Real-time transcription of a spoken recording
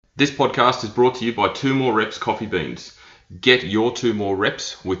This podcast is brought to you by Two More Reps Coffee Beans. Get your 2 more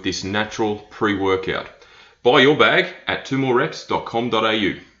reps with this natural pre-workout. Buy your bag at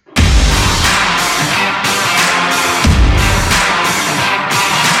twomorereps.com.au.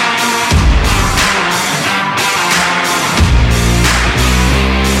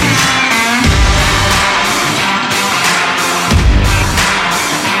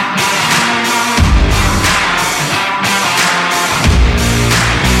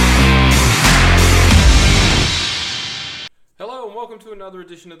 Welcome to another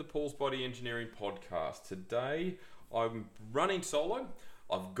edition of the Paul's Body Engineering Podcast. Today I'm running solo.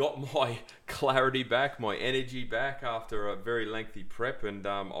 I've got my clarity back, my energy back after a very lengthy prep, and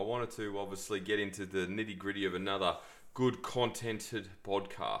I wanted to obviously get into the nitty gritty of another good contented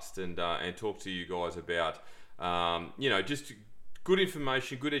podcast and talk to you guys about just good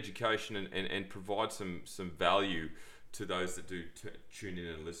information, good education, and provide some value to those that do tune in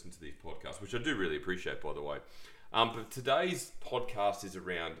and listen to these podcasts, which I do really appreciate, by the way. But today's podcast is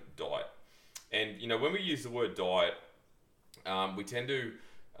around diet. And, when we use the word diet, we tend to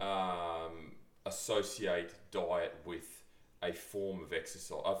associate diet with a form of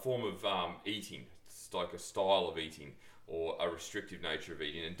exercise, a form of eating. It's like a style of eating or a restrictive nature of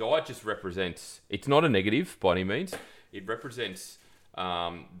eating. And diet just represents, it's not a negative by any means. It represents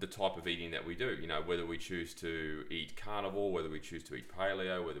the type of eating that we do. Whether we choose to eat carnivore, whether we choose to eat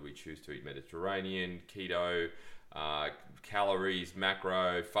paleo, whether we choose to eat Mediterranean, keto, calories,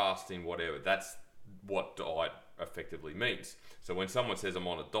 macro, fasting, whatever. That's what diet effectively means. So when someone says I'm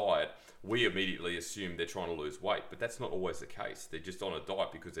on a diet, we immediately assume they're trying to lose weight, but that's not always the case. They're just on a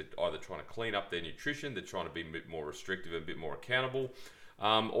diet because they're either trying to clean up their nutrition, they're trying to be a bit more restrictive, a bit more accountable,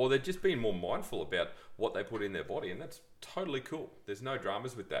 or they're just being more mindful about what they put in their body, and that's totally cool. There's no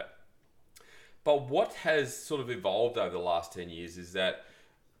dramas with that. But what has sort of evolved over the last 10 years is that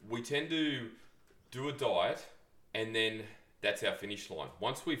we tend to do a diet and then that's our finish line.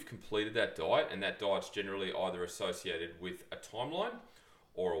 Once we've completed that diet, and that diet's generally either associated with a timeline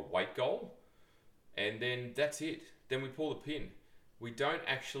or a weight goal, and then that's it. Then we pull the pin. We don't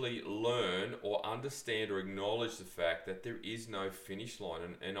actually learn or understand or acknowledge the fact that there is no finish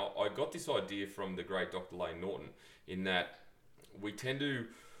line. And I got this idea from the great Dr. Layne Norton, in that we tend to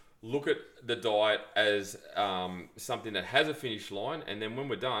look at the diet as something that has a finish line, and then when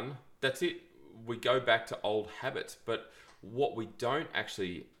we're done, that's it. We go back to old habits. But what we don't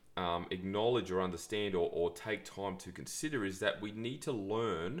actually acknowledge or understand or take time to consider is that we need to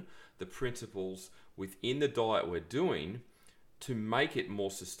learn the principles within the diet we're doing to make it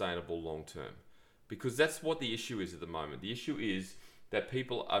more sustainable long term. Because that's what the issue is at the moment. The issue is that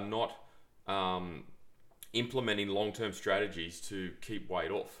people are not implementing long-term strategies to keep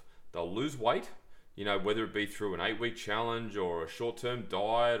weight off. They'll lose weight, whether it be through an 8-week challenge or a short-term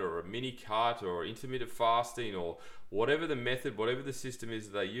diet or a mini cut or intermittent fasting or whatever the method, whatever the system is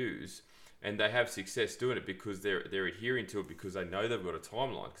they use, and they have success doing it because they're adhering to it because they know they've got a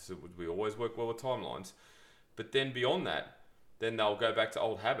timeline, because we always work well with timelines. But then beyond that, then they'll go back to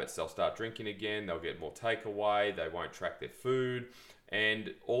old habits. They'll start drinking again, they'll get more takeaway, they won't track their food,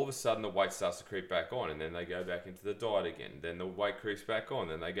 and all of a sudden the weight starts to creep back on, and then they go back into the diet again. Then the weight creeps back on,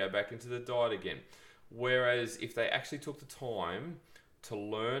 then they go back into the diet again. Whereas if they actually took the time to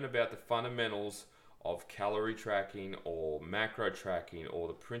learn about the fundamentals of calorie tracking or macro tracking or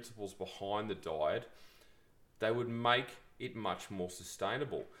the principles behind the diet, they would make it much more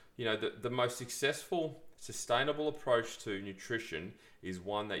sustainable. The most successful, sustainable approach to nutrition is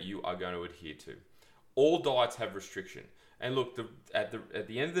one that you are going to adhere to. All diets have restriction. And look, at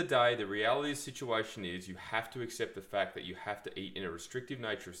the end of the day, the reality of the situation is you have to accept the fact that you have to eat in a restrictive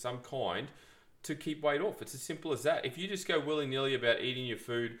nature of some kind to keep weight off. It's as simple as that. If you just go willy-nilly about eating your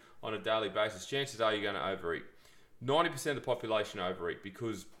food on a daily basis, chances are you're going to overeat. 90% of the population overeat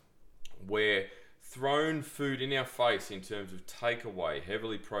because we're thrown food in our face in terms of takeaway,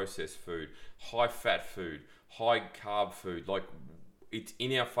 heavily processed food, high-fat food, high-carb food. Like, it's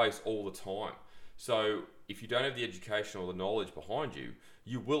in our face all the time. So if you don't have the education or the knowledge behind you,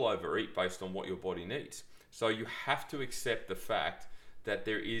 you will overeat based on what your body needs. So you have to accept the fact that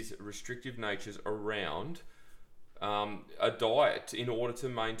there is restrictive natures around a diet in order to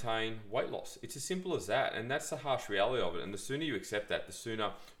maintain weight loss. It's as simple as that, and that's the harsh reality of it. And the sooner you accept that, the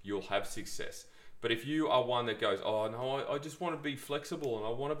sooner you'll have success. But if you are one that goes, oh no, I just want to be flexible and I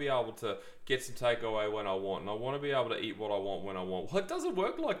want to be able to get some takeaway when I want, and I want to be able to eat what I want when I want. Well, it doesn't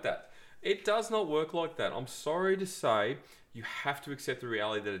work like that. It does not work like that. I'm sorry to say, you have to accept the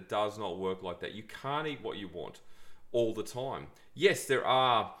reality that it does not work like that. You can't eat what you want all the time. Yes, there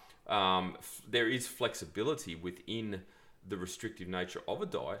is flexibility within the restrictive nature of a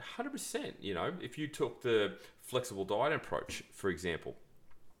diet, 100%. You know, if you took the flexible diet approach, for example,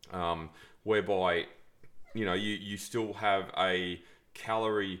 whereby, you know, you still have a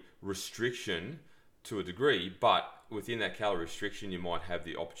calorie restriction to a degree, but within that calorie restriction, you might have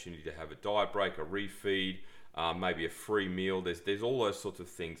the opportunity to have a diet break, a refeed, maybe a free meal. There's all those sorts of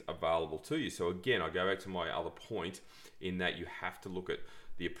things available to you. So again, I go back to my other point in that you have to look at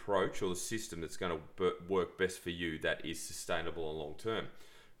the approach or the system that's going to work best for you, that is sustainable and long term.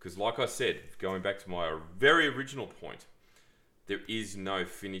 Because like I said, going back to my very original point, there is no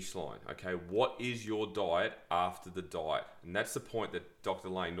finish line. Okay, what is your diet after the diet? And that's the point that Dr.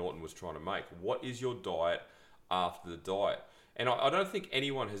 Layne Norton was trying to make. What is your diet after the diet? And I don't think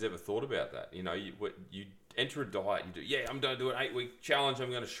anyone has ever thought about that. You know, you enter a diet, you do, yeah, I'm going to do an 8-week challenge, I'm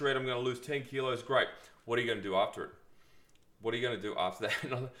going to shred, I'm going to lose 10 kilos, great. What are you going to do after it? What are you going to do after that?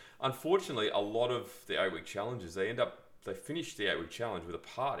 And unfortunately, a lot of the 8-week challenges, they finish the 8-week challenge with a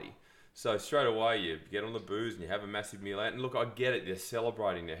party. So straight away, you get on the booze and you have a massive meal out. And look, I get it. They're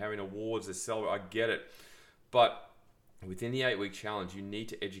celebrating. They're having awards. They're celebrating. I get it. But within the 8-week challenge, you need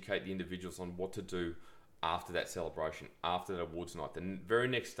to educate the individuals on what to do after that celebration, after that awards night. The very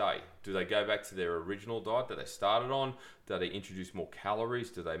next day, do they go back to their original diet that they started on? Do they introduce more calories?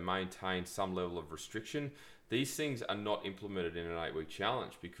 Do they maintain some level of restriction? These things are not implemented in an 8-week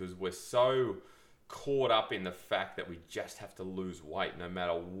challenge because we're so caught up in the fact that we just have to lose weight no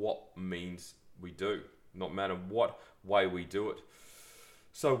matter what means we do, no matter what way we do it.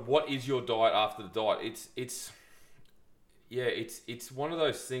 So what is your diet after the diet? It's one of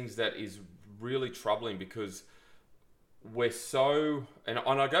those things that is really troubling because we're so, and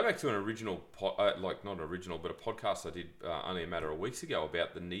I go back to an original, not original, but a podcast I did only a matter of weeks ago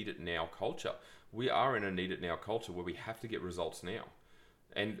about the need it now culture. We are in a need it now culture where we have to get results now.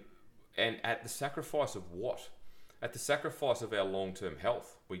 And at the sacrifice of what? At the sacrifice of our long-term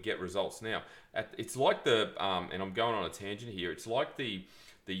health, we get results now. It's like and I'm going on a tangent here, it's like the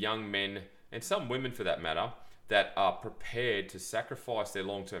young men, and some women for that matter, that are prepared to sacrifice their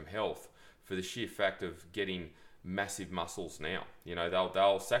long-term health for the sheer fact of getting massive muscles now. You know,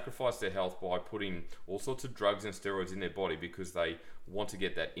 they'll sacrifice their health by putting all sorts of drugs and steroids in their body because they want to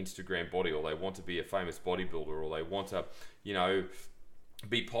get that Instagram body, or they want to be a famous bodybuilder, or they want to, you know,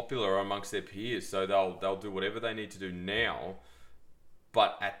 be popular amongst their peers. So they'll do whatever they need to do now,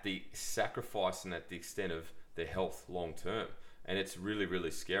 but at the sacrifice and at the extent of their health long term. And it's really, really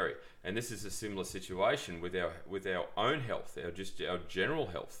scary. And this is a similar situation with our own health, our general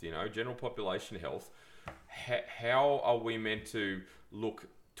health, you know, general population health. How are we meant to look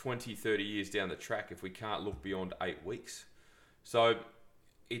 20, 30 years down the track if we can't look beyond 8 weeks? So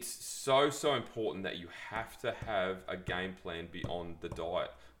it's so important that you have to have a game plan beyond the diet.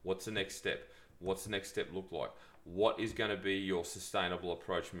 What's the next step? What's the next step look like? What is going to be your sustainable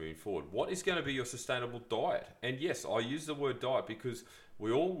approach moving forward? What is going to be your sustainable diet? And yes, I use the word diet because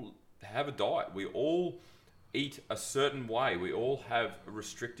we all have a diet. We all eat a certain way. We all have a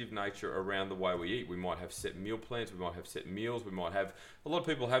restrictive nature around the way we eat. We might have set meal plans. We might have set meals. We might have, a lot of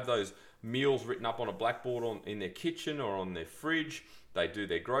people have those meals written up on a blackboard in their kitchen or on their fridge. They do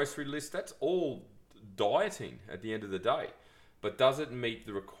their grocery list. That's all dieting at the end of the day. But does it meet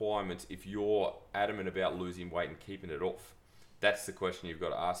the requirements if you're adamant about losing weight and keeping it off? That's the question you've got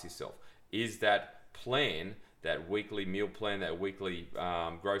to ask yourself. Is that plan, that weekly meal plan, that weekly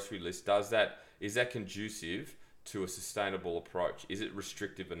grocery list, is that conducive to a sustainable approach? Is it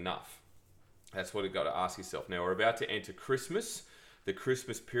restrictive enough? That's what you've got to ask yourself. Now, we're about to enter Christmas, the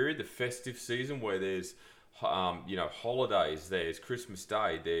Christmas period, the festive season where there's holidays, there's Christmas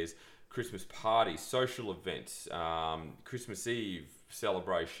Day, there's Christmas parties, social events, Christmas Eve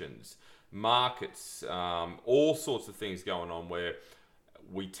celebrations, markets, all sorts of things going on where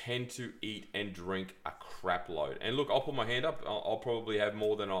we tend to eat and drink a crap load. And look, I'll put my hand up. I'll probably have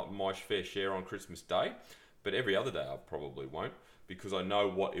more than my fair share on Christmas Day, but every other day I probably won't because I know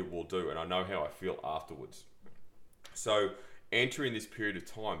what it will do and I know how I feel afterwards. So entering this period of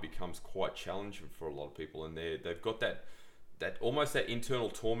time becomes quite challenging for a lot of people, and they've got that almost that internal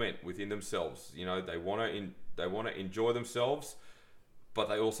torment within themselves. You know, they want to enjoy themselves, but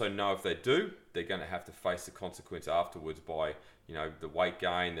they also know if they do, they're going to have to face the consequence afterwards by, you know, the weight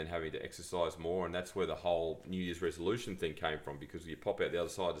gain, then having to exercise more. And that's where the whole New Year's resolution thing came from, because you pop out the other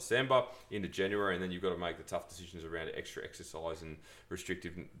side of December into January, and then you've got to make the tough decisions around extra exercise and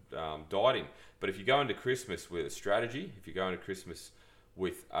restrictive dieting. But if you go into Christmas with a strategy, if you go into Christmas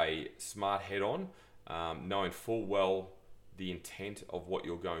with a smart head on, knowing full well the intent of what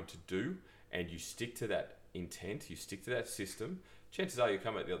you're going to do, and you stick to that intent, you stick to that system, chances are you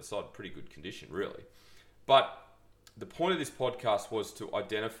come out the other side in pretty good condition, really. But the point of this podcast was to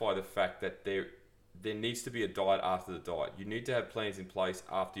identify the fact that there needs to be a diet after the diet. You need to have plans in place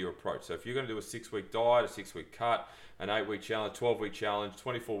after your approach. So if you're going to do a 6-week diet, a 6-week cut, an 8-week challenge, 12-week challenge,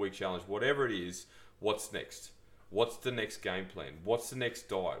 24-week challenge, whatever it is, what's next? What's the next game plan? What's the next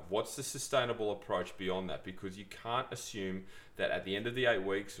diet? What's the sustainable approach beyond that? Because you can't assume that at the end of the 8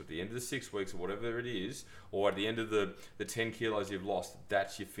 weeks or at the end of the 6 weeks or whatever it is, or at the end of the 10 kilos you've lost,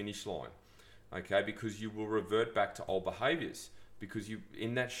 that's your finish line. Okay, because you will revert back to old behaviors. Because you,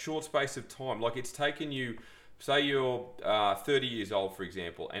 in that short space of time, like it's taken you, say you're 30 years old, for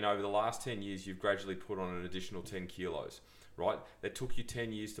example, and over the last 10 years, you've gradually put on an additional 10 kilos, right? That took you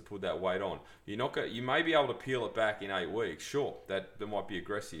 10 years to put that weight on. You may be able to peel it back in 8 weeks. Sure, that might be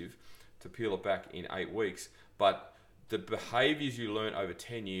aggressive to peel it back in 8 weeks, but the behaviors you learn over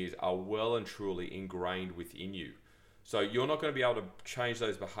 10 years are well and truly ingrained within you. So you're not going to be able to change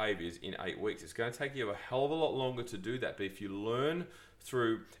those behaviors in 8 weeks. It's going to take you a hell of a lot longer to do that. But if you learn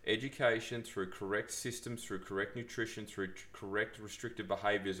through education, through correct systems, through correct nutrition, through correct restrictive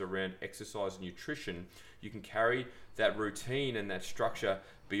behaviors around exercise and nutrition, you can carry that routine and that structure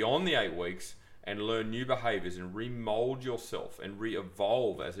beyond the 8 weeks and learn new behaviors and remold yourself and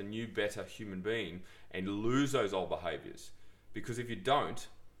re-evolve as a new, better human being and lose those old behaviors. Because if you don't,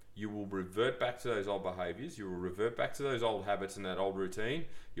 you will revert back to those old behaviors, you will revert back to those old habits and that old routine.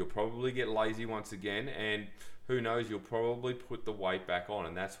 You'll probably get lazy once again, and who knows, you'll probably put the weight back on,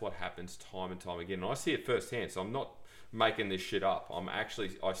 and that's what happens time and time again. And I see it firsthand, so I'm not making this shit up. I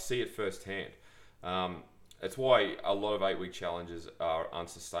see it firsthand. It's why a lot of 8-week challenges are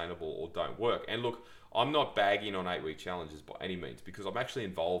unsustainable or don't work. And look, I'm not bagging on 8-week challenges by any means, because I'm actually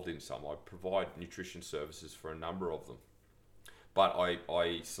involved in some. I provide nutrition services for a number of them. But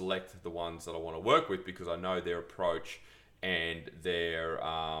I select the ones that I want to work with because I know their approach and their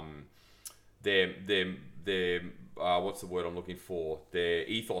what's the word I'm looking for? Their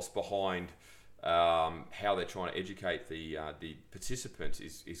ethos behind how they're trying to educate the participants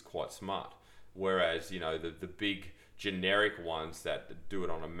is quite smart. Whereas the big generic ones that do it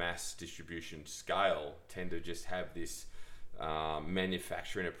on a mass distribution scale tend to just have this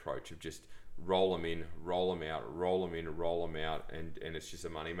manufacturing approach of just roll them in, roll them out, roll them in, roll them out, and it's just a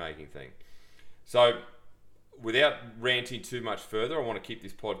money-making thing. So without ranting too much further, I want to keep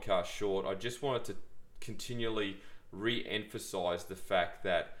this podcast short. I just wanted to continually re-emphasize the fact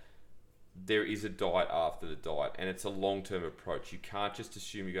that there is a diet after the diet, and it's a long-term approach. You can't just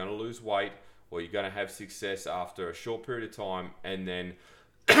assume you're going to lose weight or you're going to have success after a short period of time, and then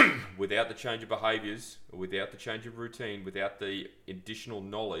without the change of behaviors, without the change of routine, without the additional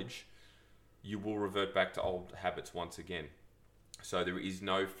knowledge, you will revert back to old habits once again. So there is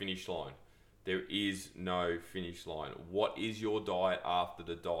no finish line. There is no finish line. What is your diet after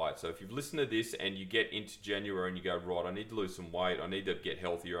the diet? So if you've listened to this and you get into January and you go, right, I need to lose some weight, I need to get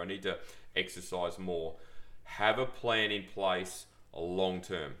healthier, I need to exercise more, have a plan in place long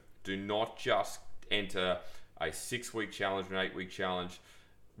term. Do not just enter a 6-week challenge or an 8-week challenge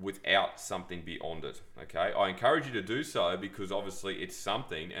without something beyond it. Okay, I encourage you to do so because obviously it's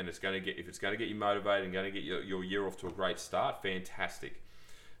something, and if it's going to get you motivated and going to get your year off to a great start, fantastic.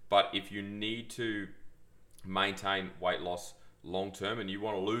 But if you need to maintain weight loss long term and you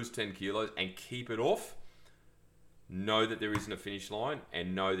want to lose 10 kilos and keep it off, know that there isn't a finish line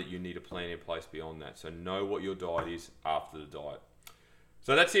and know that you need a plan in place beyond that. So know what your diet is after the diet.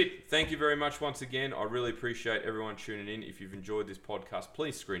 So that's it. Thank you very much once again. I really appreciate everyone tuning in. If you've enjoyed this podcast,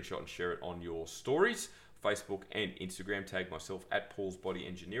 please screenshot and share it on your stories, Facebook and Instagram. Tag myself at Paul's Body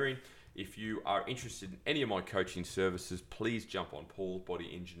Engineering. If you are interested in any of my coaching services, please jump on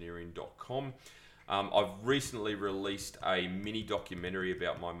paulsbodyengineering.com. I've recently released a mini documentary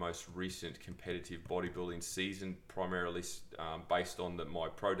about my most recent competitive bodybuilding season, primarily based on my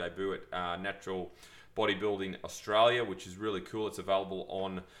pro debut at Natural Bodybuilding Australia, which is really cool. It's available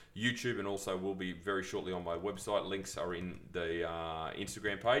on YouTube and also will be very shortly on my website. Links are in the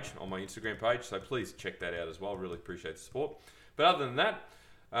Instagram page, on my Instagram page, so please check that out as well. Really appreciate the support. But other than that,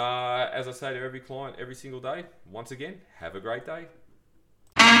 as I say to every client every single day, once again, have a great day.